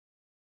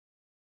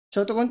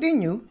So to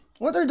continue,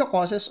 what are the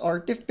causes or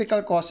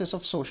typical causes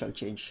of social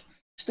change?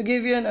 Just to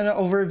give you an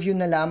overview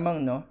na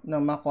lamang no,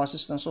 ng mga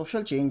causes ng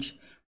social change,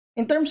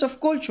 in terms of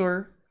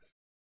culture,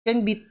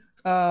 can be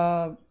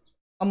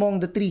among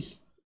the three.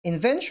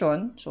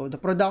 Invention, so the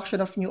production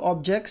of new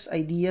objects,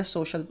 ideas,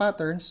 social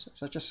patterns,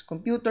 such as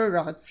computer,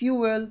 rocket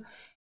fuel,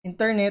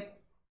 internet,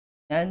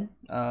 and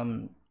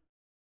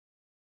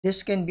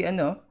this can be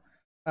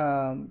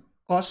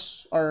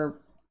cause or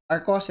are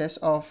causes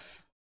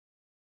of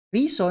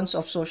reasons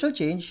of social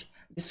change.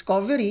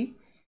 Discovery,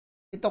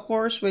 it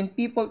occurs when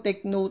people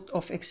take note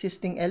of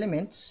existing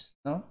elements,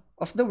 no,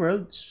 of the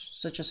world,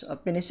 such as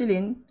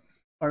penicillin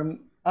or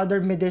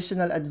other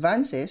medicinal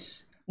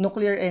advances,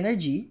 nuclear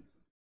energy,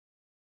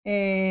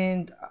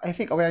 and I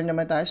think aware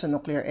naman tayo sa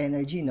nuclear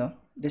energy, no?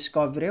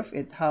 Discovery of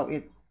it, how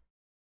it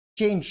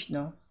changed,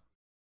 no?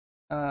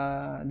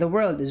 The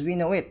world as we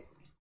know it.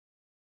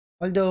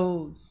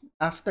 Although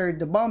after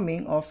the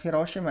bombing of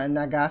Hiroshima at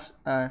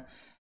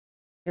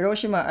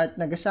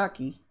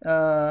Nagasaki,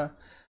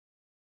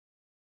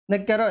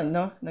 nagkaroon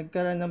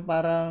ng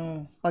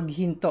parang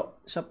paghinto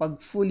sa pag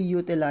fully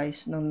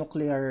utilize ng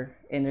nuclear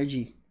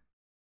energy.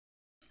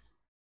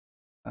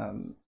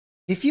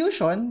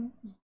 Diffusion,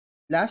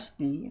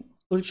 lastly,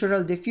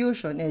 cultural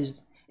diffusion is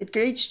it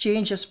creates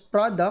change as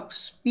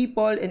products,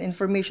 people, and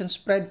information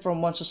spread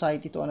from one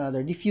society to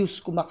another.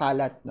 Diffuse,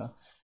 kumakalat, no?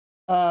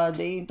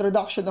 The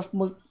introduction of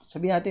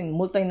sabihin natin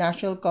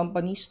multinational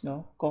companies,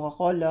 no,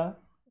 Coca-Cola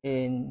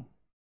and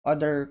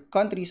other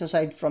countries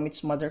aside from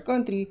its mother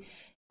country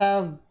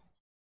have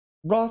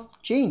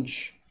brought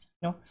change,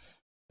 no?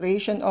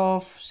 Creation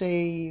of,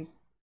 say,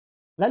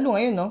 lalo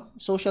ngayon, no,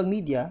 social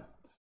media,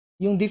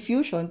 yung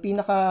diffusion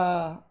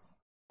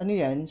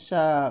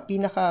sa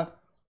pinaka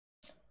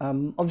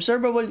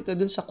observable ito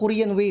dun sa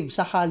Korean wave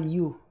sa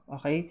Hallyu,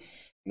 okay?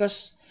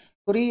 Because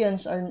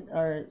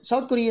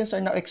South Koreans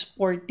are now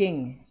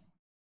exporting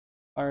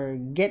or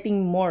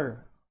getting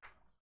more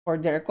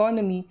for their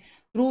economy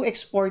through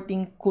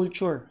exporting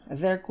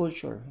their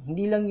culture.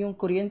 Hindi lang yung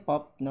Korean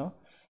pop, no?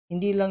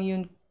 Hindi lang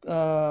yung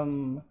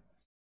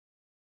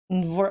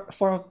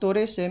form of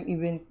tourism,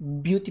 even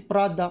beauty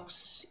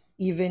products,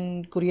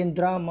 even Korean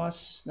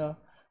dramas, no?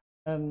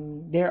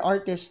 Their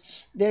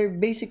artists, they're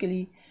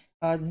basically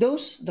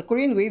the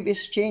Korean wave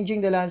is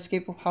changing the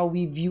landscape of how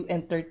we view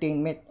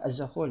entertainment as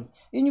a whole.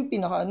 Yun yung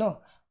pinaka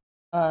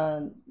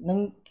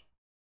ng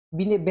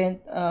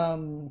binibent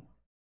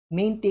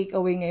main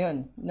takeaway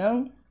ngayon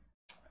ng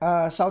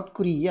South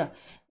Korea.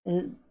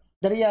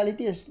 The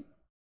reality is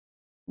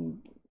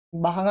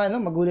baka nga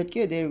magulat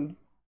kayo,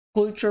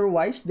 culture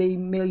wise they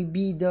may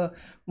be the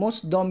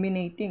most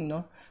dominating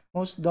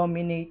most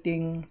dominant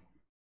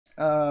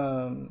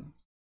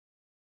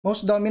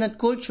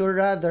culture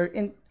rather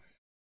in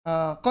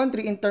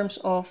country in terms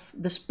of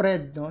the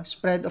spread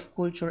of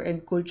culture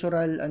and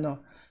cultural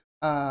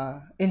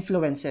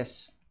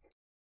influences.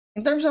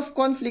 In terms of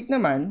conflict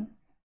naman,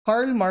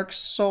 Karl Marx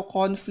saw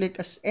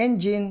conflict as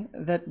engine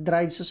that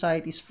drives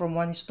societies from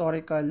one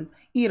historical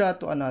era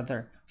to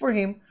another. For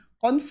him,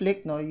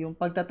 conflict, yung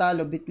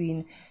pagtatalo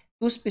between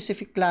two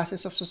specific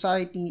classes of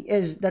society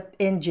is that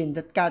engine,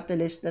 that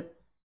catalyst that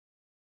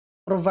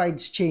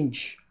provides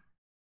change.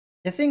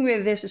 The thing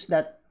with this is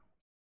that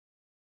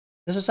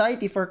the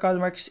society for Karl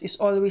Marx is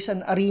always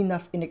an arena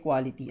of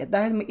inequality. At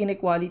dahil may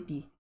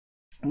inequality,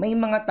 may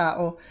mga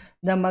tao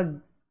na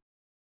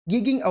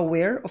magiging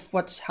aware of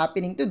what's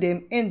happening to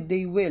them and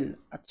they will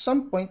at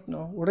some point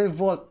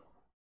revolt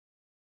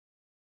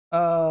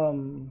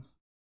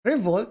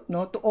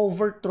to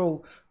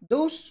overthrow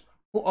those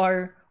who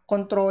are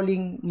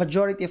controlling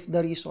majority of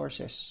the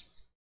resources.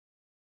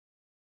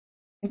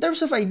 In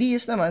terms of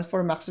ideas naman, for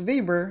Max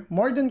Weber,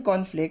 more than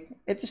conflict,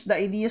 it is the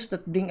ideas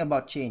that bring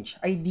about change.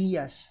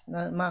 Ideas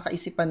na mga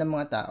kaisipan ng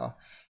mga tao.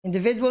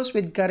 Individuals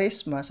with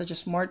charisma, such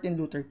as Martin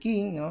Luther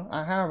King,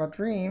 I have a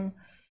dream,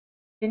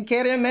 can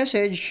carry a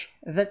message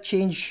that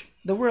change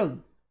the world.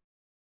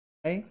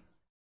 Okay?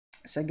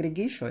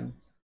 Segregation.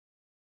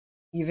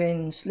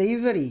 Even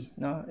slavery.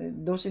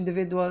 Those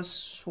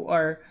individuals who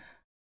are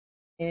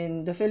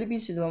in the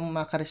Philippines, yung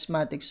mga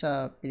charismatic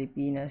sa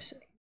Pilipinas,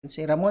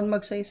 si Ramon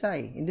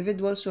Magsaysay,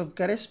 individuals who have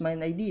charisma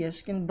and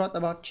ideas can brought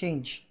about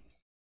change.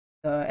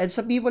 And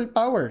sa people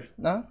power,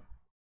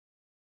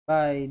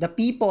 by the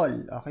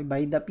people, okay,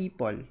 by the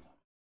people.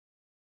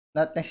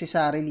 Not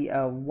necessarily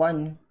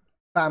one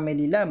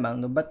family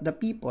lamang, but the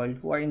people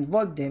who are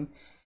involved in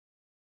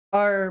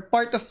are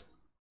part of,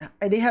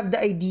 they have the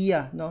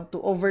idea, to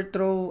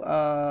overthrow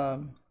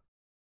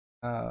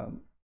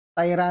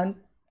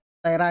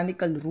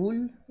tyrannical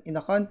rule in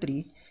a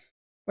country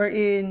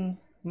wherein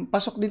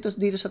pasok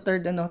dito sa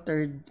third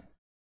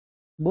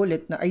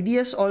bullet na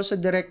ideas also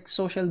direct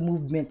social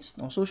movements,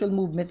 social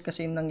movement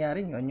kasi yung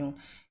nangyari yung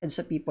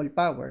sa people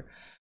power.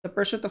 The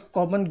pursuit of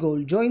common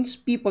goal joins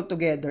people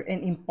together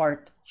and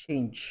impart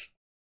change.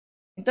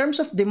 In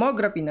terms of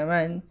demography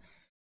naman,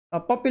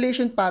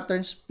 population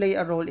patterns play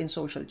a role in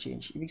social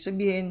change. Ibig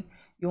sabihin,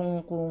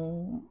 yung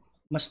kung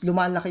mas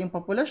lumalaki yung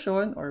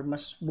populasyon or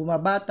mas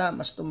bumabata,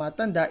 mas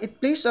tumatanda, it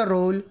plays a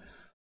role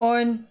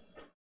on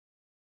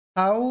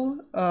how,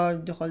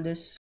 do you call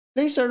this?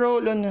 Plays a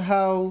role on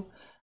how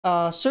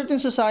certain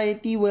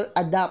society will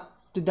adapt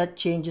to that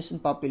changes in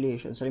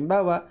population. So,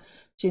 halimbawa,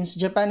 since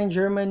Japan and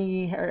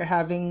Germany are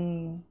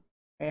having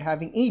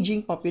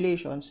aging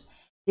populations,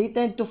 they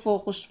tend to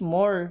focus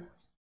more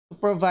to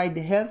provide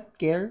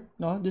healthcare,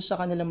 no, do sa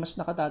kanilang mas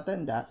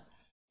nakatatanda,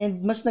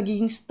 and mas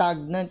nagiging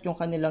stagnant yung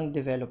kanilang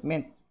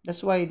development.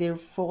 That's why they're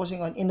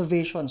focusing on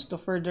innovations to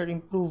further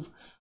improve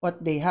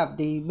what they have.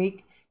 They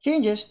make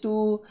changes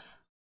to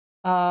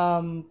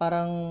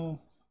parang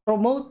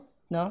promote,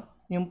 no,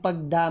 yung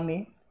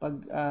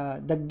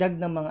dagdag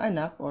ng mga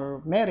anak or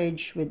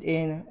marriage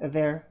within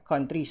their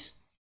countries.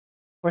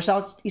 For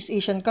Southeast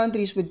Asian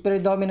countries with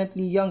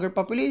predominantly younger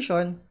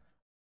population,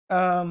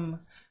 there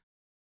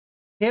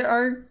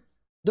are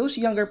those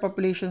younger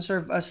populations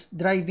serve as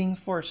driving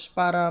force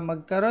para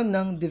magkaroon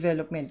ng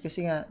development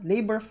kasi nga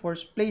labor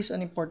force plays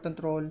an important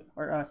role,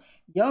 or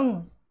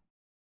young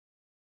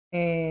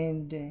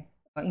and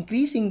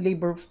increasing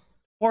labor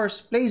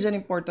force plays an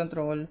important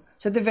role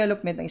sa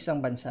development ng isang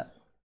bansa.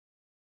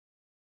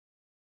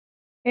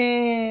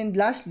 And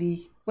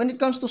lastly, when it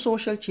comes to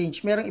social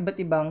change, merong iba't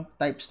ibang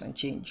types ng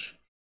change.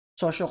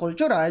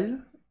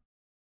 Sociocultural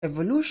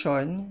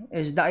evolution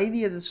is the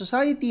idea that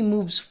society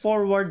moves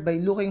forward by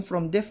looking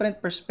from different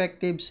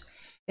perspectives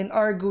and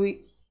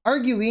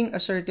arguing a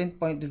certain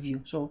point of view.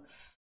 So,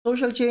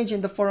 social change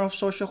in the form of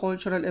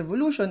sociocultural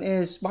evolution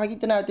is,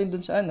 makikita natin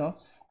dun sa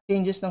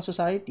changes ng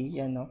society,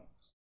 yan, no?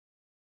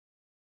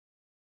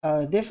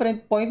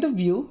 Different point of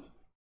view,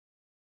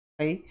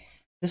 okay?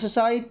 The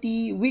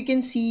society, we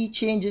can see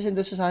changes in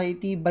the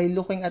society by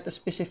looking at a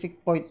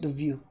specific point of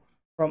view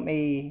from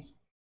a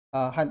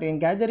hunting and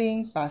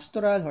gathering,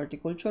 pastoral,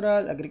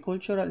 horticultural,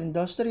 agricultural,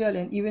 industrial,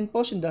 and even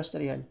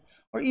post-industrial.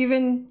 Or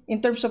even in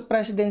terms of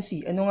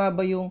presidency, ano nga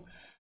ba yung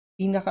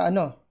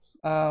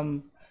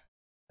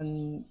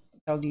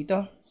tawag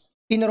dito?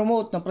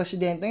 Pinromote ng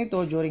presidente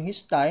ito during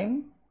his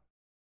time,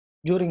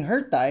 during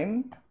her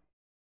time,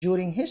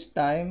 during his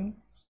time,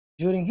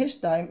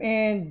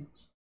 and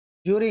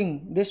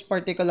during this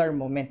particular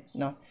moment,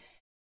 no?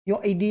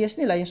 Yung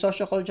ideas nila, yung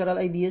sociocultural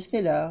ideas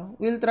nila,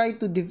 will try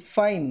to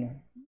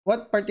define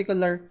what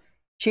particular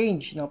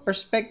change, no,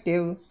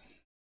 perspective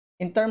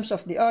in terms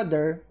of the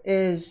other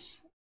is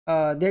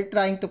they're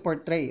trying to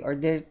portray or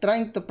they're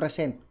trying to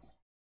present.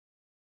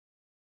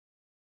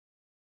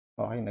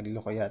 Okay,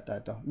 nagloko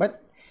yata to.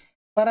 But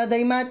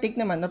paradigmatic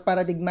naman, or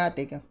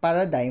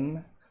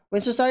paradigm,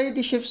 when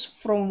society shifts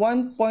from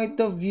one point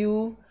of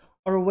view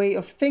or way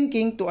of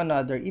thinking to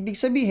another. Ibig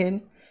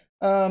sabihin,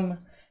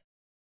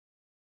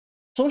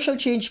 social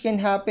change can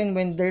happen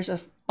when there's a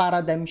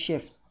paradigm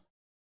shift.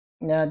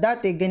 Na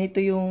dati, ganito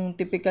yung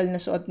typical na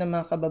suot ng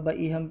mga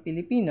kababaihang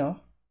Pilipina.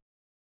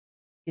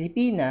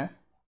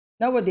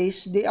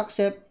 Nowadays, they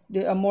accept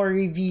a more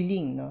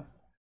revealing, no,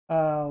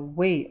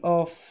 way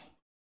of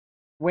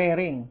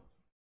wearing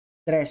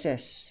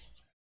dresses.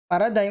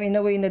 Paradigm in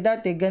a way na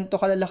dati, ganito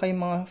kalalaki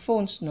yung mga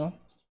phones, no?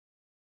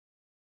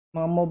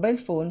 Mga mobile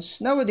phones.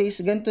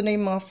 Nowadays, ganito na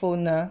yung mga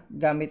phone na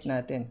gamit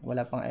natin.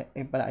 Wala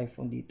pala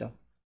iPhone dito.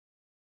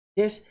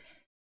 This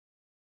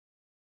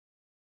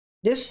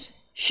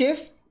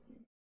shift,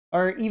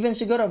 or even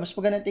siguro, mas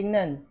maganda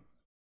tingnan,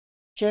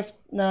 shift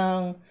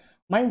ng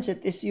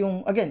mindset is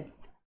yung, again,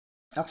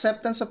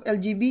 acceptance of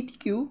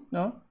LGBTQ,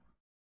 no?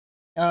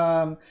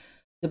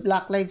 The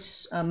Black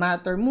Lives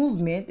Matter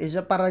movement is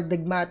a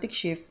paradigmatic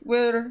shift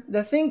where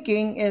the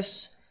thinking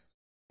has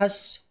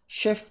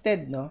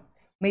shifted, no?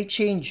 May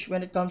change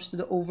when it comes to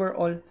the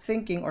overall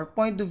thinking or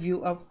point of view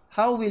of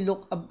how we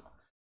look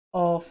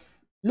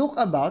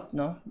about,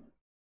 no,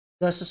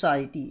 the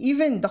society.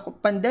 Even the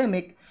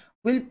pandemic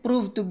will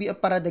prove to be a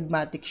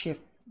paradigmatic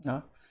shift,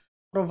 no?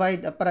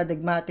 Provide a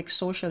paradigmatic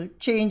social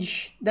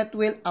change that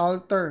will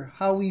alter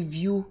how we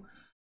view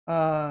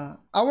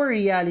our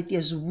reality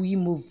as we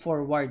move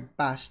forward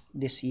past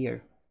this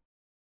year.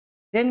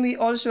 Then we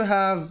also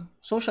have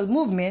social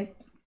movement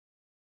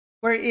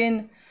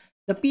wherein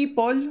the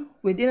people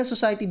within a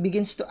society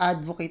begins to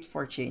advocate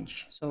for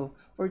change. So,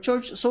 for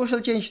social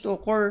change to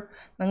occur,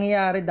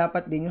 nangyayari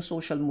dapat din yung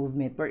social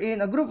movement wherein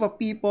a group of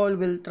people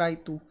will try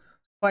to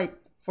fight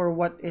for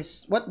what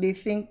they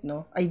think,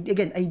 no?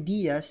 Again,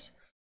 ideas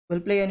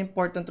will play an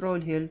important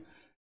role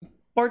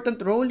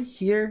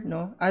here,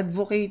 no?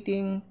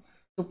 Advocating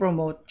to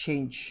promote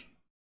change.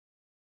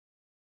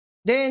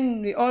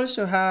 Then we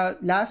also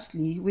have,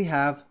 lastly, we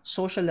have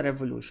social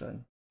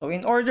revolution. So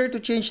in order to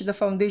change the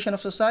foundation of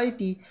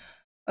society,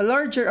 a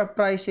larger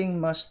uprising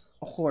must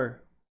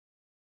occur.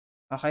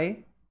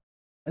 Okay?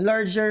 A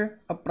larger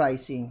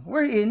uprising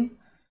wherein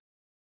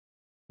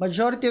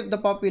majority of the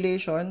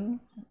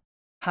population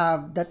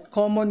have that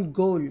common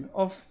goal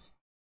of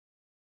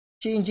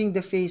changing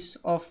the face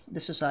of the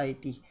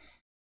society.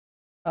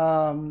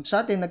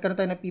 Sa atin, nagkaroon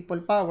tayo ng people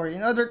power.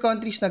 In other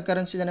countries,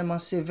 nagkaroon sila ng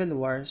mga civil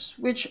wars,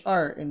 which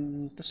are,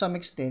 to some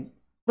extent,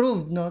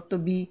 proved, no, to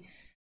be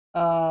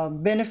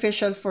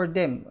beneficial for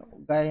them.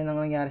 Gaya ng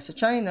nangyari sa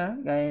China,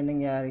 gaya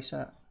ng nangyari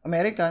sa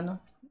America, no?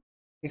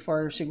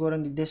 Before siguro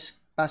this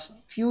past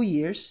few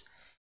years,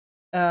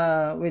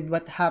 with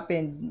what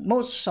happened,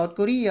 most South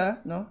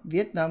Korea, no,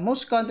 Vietnam,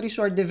 most countries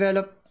who are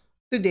developed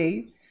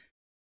today,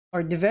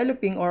 or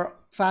developing or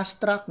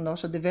fast track, no,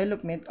 so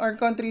development, are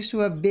countries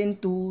who have been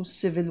to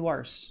civil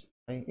wars.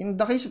 Okay? In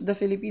the case of the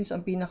Philippines,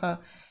 ang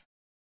pinaka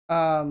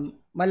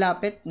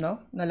malapit,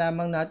 no, na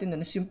lamang natin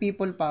doon is yung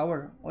people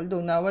power. Although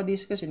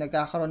nowadays kasi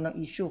nagkakaroon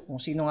ng issue kung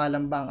sino nga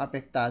lang ba ang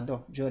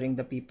apektado during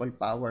the people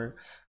power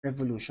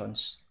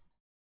revolutions.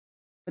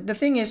 But the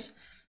thing is,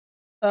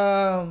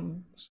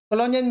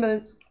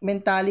 colonial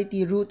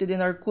mentality rooted in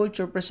our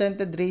culture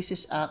presented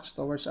racist acts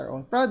towards our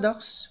own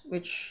products,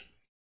 which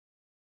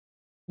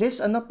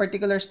this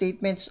particular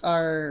statements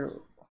are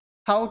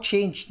how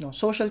change, no,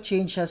 social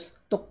change has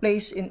took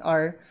place in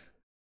our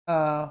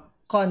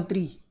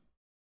country,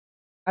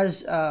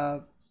 as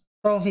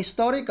from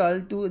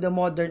historical to the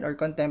modern or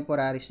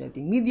contemporary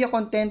setting. Media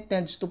content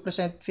tends to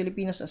present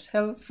Filipinos as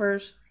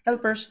helpers,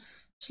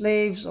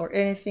 slaves, or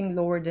anything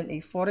lower than a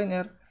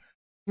foreigner.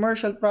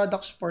 Commercial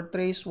products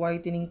portrays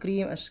whitening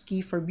cream as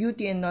key for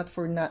beauty and not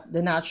for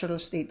the natural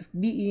state of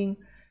being.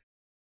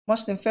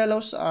 Muslim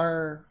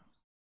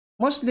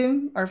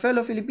are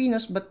fellow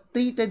Filipinos but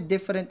treated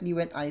differently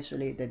when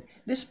isolated.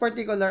 This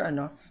particular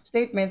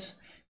statements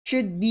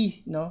should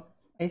be, no,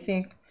 I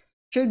think,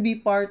 should be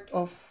part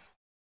of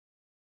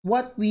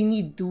what we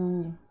need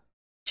to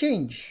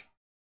change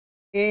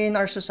in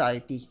our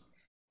society.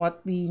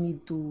 What we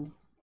need to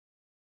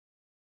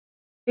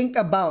think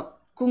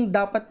about, kung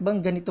dapat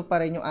bang ganito pa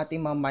rin yung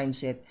ating mga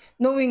mindset,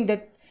 knowing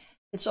that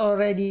it's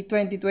already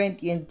 2020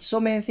 and so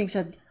many things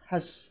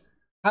has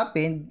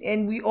happened,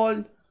 and we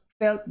all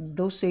felt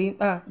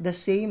the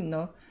same,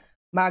 no,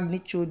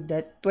 magnitude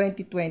that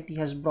 2020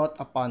 has brought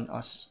upon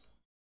us.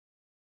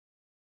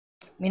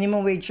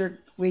 Minimum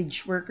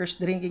wage workers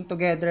drinking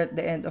together at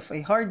the end of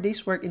a hard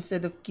day's work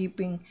instead of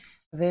keeping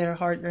their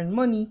hard-earned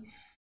money.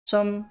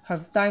 Some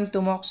have time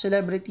to mock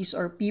celebrities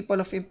or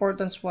people of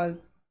importance while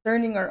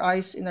turning our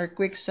eyes in our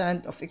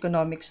quicksand of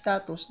economic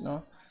status,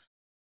 no?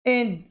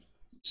 And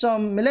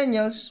some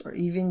millennials or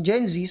even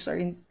Gen Zs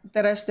are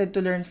interested to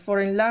learn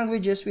foreign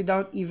languages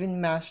without even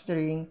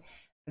mastering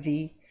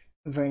the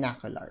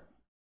vernacular.